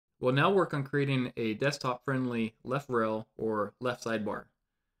We'll now work on creating a desktop-friendly left rel or left sidebar.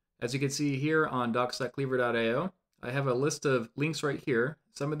 As you can see here on docs.cleavr.io, I have a list of links right here.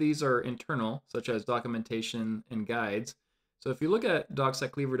 Some of these are internal, such as documentation and guides. So if you look at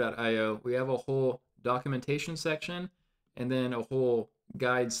docs.cleavr.io, we have a whole documentation section and then a whole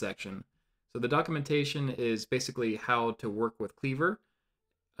guide section. So the documentation is basically how to work with Cleavr,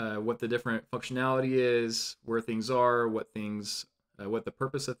 what the different functionality is, where things are, what the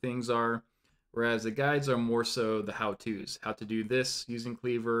purpose of things are. Whereas the guides are more so the how-tos, how to do this using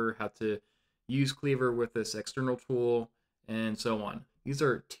Cleavr, how to use Cleavr with this external tool, and so on. These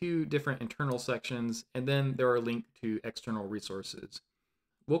are two different internal sections, and then there are linked to external resources.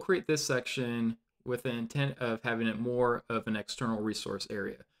 We'll create this section with the intent of having it more of an external resource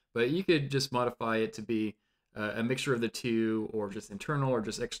area, but you could just modify it to be a mixture of the two, or just internal, or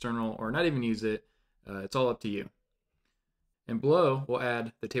just external, or not even use it. It's all up to you. And below, we'll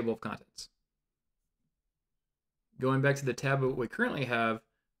add the table of contents. Going back to the tab we currently have,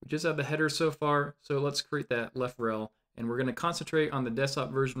 we just have the header so far, so let's create that left rel, and we're going to concentrate on the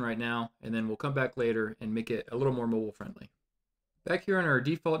desktop version right now, and then we'll come back later and make it a little more mobile friendly. Back here in our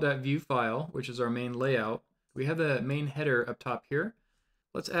default.view file, which is our main layout, we have the main header up top here.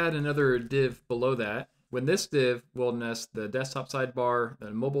 Let's add another div below that. When this div will nest the desktop sidebar,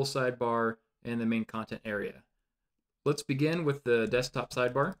 the mobile sidebar, and the main content area. Let's begin with the desktop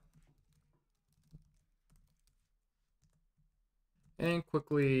sidebar. And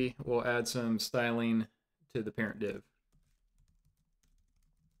quickly, we'll add some styling to the parent div.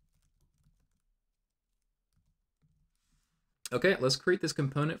 Okay, let's create this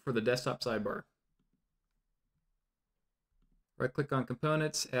component for the desktop sidebar. Right-click on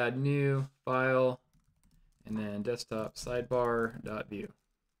Components, Add New, File, and then Desktop Sidebar.view.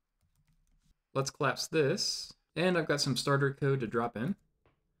 Let's collapse this, and I've got some starter code to drop in.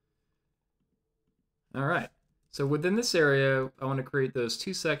 All right. So within this area, I want to create those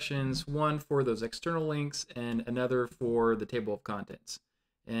two sections, one for those external links and another for the table of contents.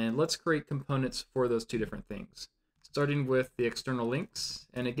 And let's create components for those two different things. Starting with the external links.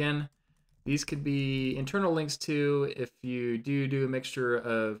 And again, these could be internal links too. If you do a mixture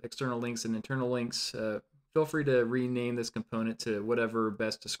of external links and internal links, feel free to rename this component to whatever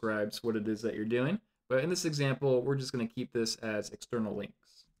best describes what it is that you're doing. But in this example, we're just going to keep this as external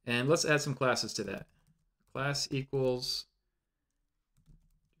links. And let's add some classes to that. Class equals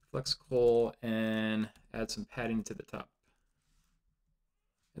flex col and add some padding to the top.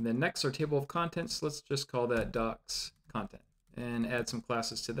 And then next, our table of contents, let's just call that docs content and add some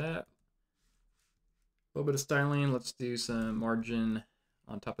classes to that. A little bit of styling, let's do some margin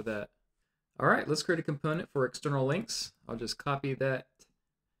on top of that. All right, let's create a component for external links. I'll just copy that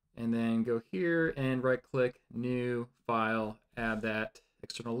and then go here and right click, new file, add that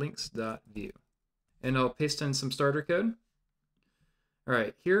external links.view. And I'll paste in some starter code. All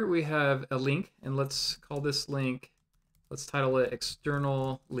right, here we have a link, and let's call this link, let's title it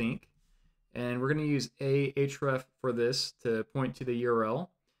external link. And we're going to use a href for this to point to the URL.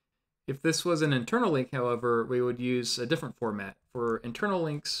 If this was an internal link, however, we would use a different format. For internal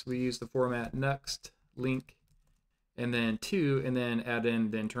links, we use the format nuxt link, and then to, and then add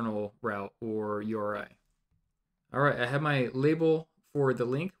in the internal route or URI. All right, I have my label for the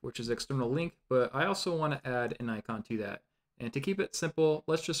link, which is external link, but I also want to add an icon to that. And to keep it simple,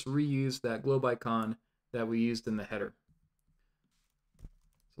 let's just reuse that globe icon that we used in the header.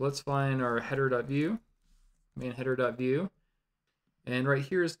 So let's find our header.view, main header.view, and right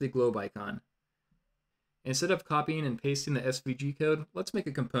here is the globe icon. Instead of copying and pasting the SVG code, let's make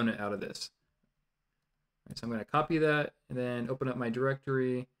a component out of this. All right, so I'm going to copy that and then open up my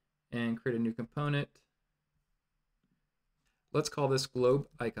directory and create a new component. Let's call this globe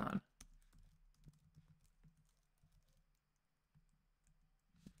icon.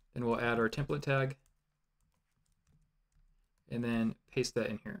 Then we'll add our template tag and then paste that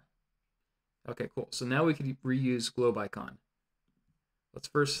in here. Okay, cool. So now we can reuse globe icon. Let's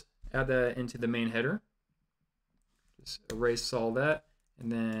first add that into the main header. Just erase all that and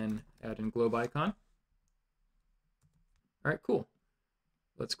then add in globe icon. All right, cool.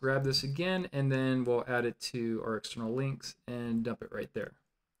 Let's grab this again, and then we'll add it to our external links and dump it right there.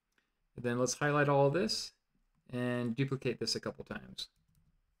 And then let's highlight all of this and duplicate this a couple times.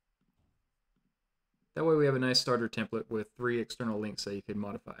 That way we have a nice starter template with 3 external links that you can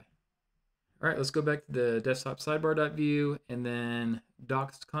modify. All right, let's go back to the desktop sidebar.view and then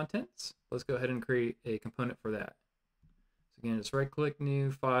docs contents. Let's go ahead and create a component for that. So again, just right click,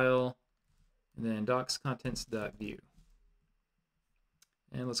 new file, and then docs contents.view.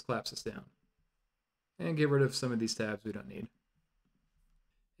 And let's collapse this down and get rid of some of these tabs we don't need.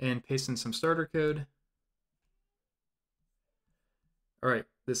 and paste in some starter code. All right,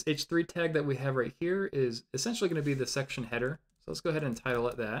 this h3 tag that we have right here is essentially going to be the section header. So let's go ahead and title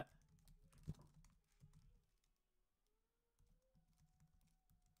it that.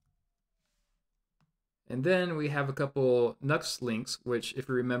 And then we have a couple Nux links, which if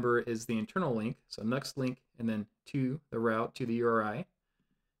you remember is the internal link. So Nux link and then to the route to the URI.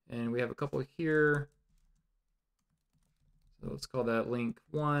 And we have a couple here. So let's call that link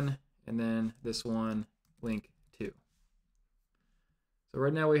 1 and then this one link 2. So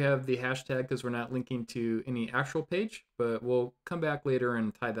right now we have the hashtag because we're not linking to any actual page, but we'll come back later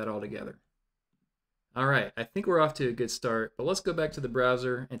and tie that all together. All right, I think we're off to a good start, but let's go back to the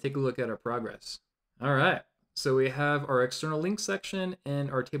browser and take a look at our progress. All right, so we have our external link section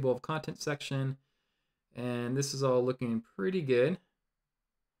and our table of content section, and this is all looking pretty good.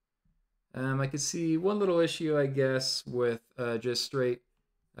 I could see one little issue, I guess, with just straight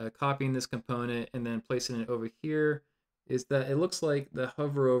copying this component and then placing it over here, is that it looks like the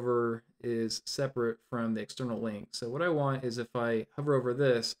hover over is separate from the external link. So what I want is if I hover over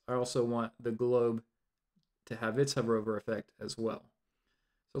this, I also want the globe to have its hover over effect as well.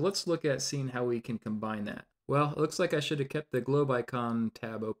 So let's look at seeing how we can combine that. Well, it looks like I should have kept the globe icon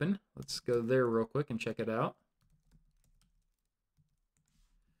tab open. Let's go there real quick and check it out.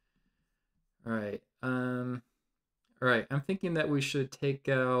 All right. All right. I'm thinking that we should take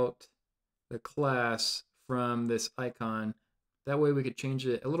out the class from this icon. That way we could change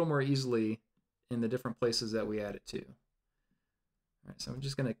it a little more easily in the different places that we add it to. All right. So I'm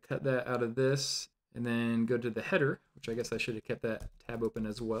just going to cut that out of this and then go to the header, which I guess I should have kept that tab open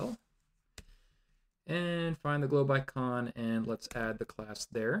as well. And find the globe icon and let's add the class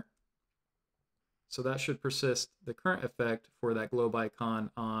there. So that should persist the current effect for that globe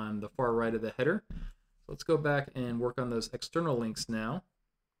icon on the far right of the header. So let's go back and work on those external links now.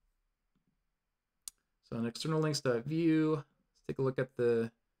 So in external links.view, let's take a look at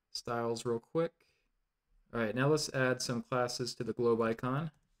the styles real quick. All right, now let's add some classes to the globe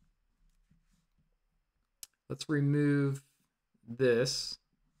icon. Let's remove this,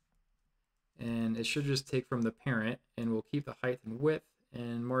 and it should just take from the parent, and we'll keep the height and width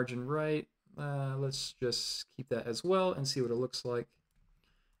and margin right. Let's just keep that as well and see what it looks like.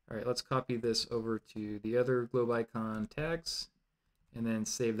 All right, let's copy this over to the other globe icon tags and then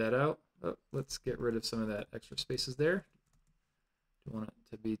save that out. Oh, let's get rid of some of that extra spaces there. Don't want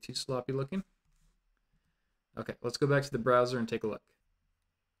it to be too sloppy looking. Okay, let's go back to the browser and take a look.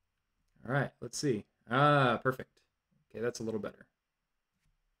 All right, let's see. Ah, perfect. Okay, that's a little better.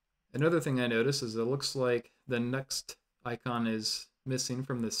 Another thing I noticed is it looks like the next icon is missing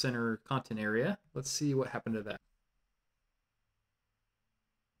from the center content area. Let's see what happened to that.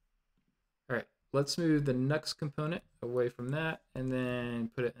 All right, let's move the Nux component away from that and then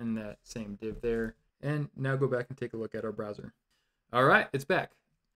put it in that same div there. And now go back and take a look at our browser. All right, it's back.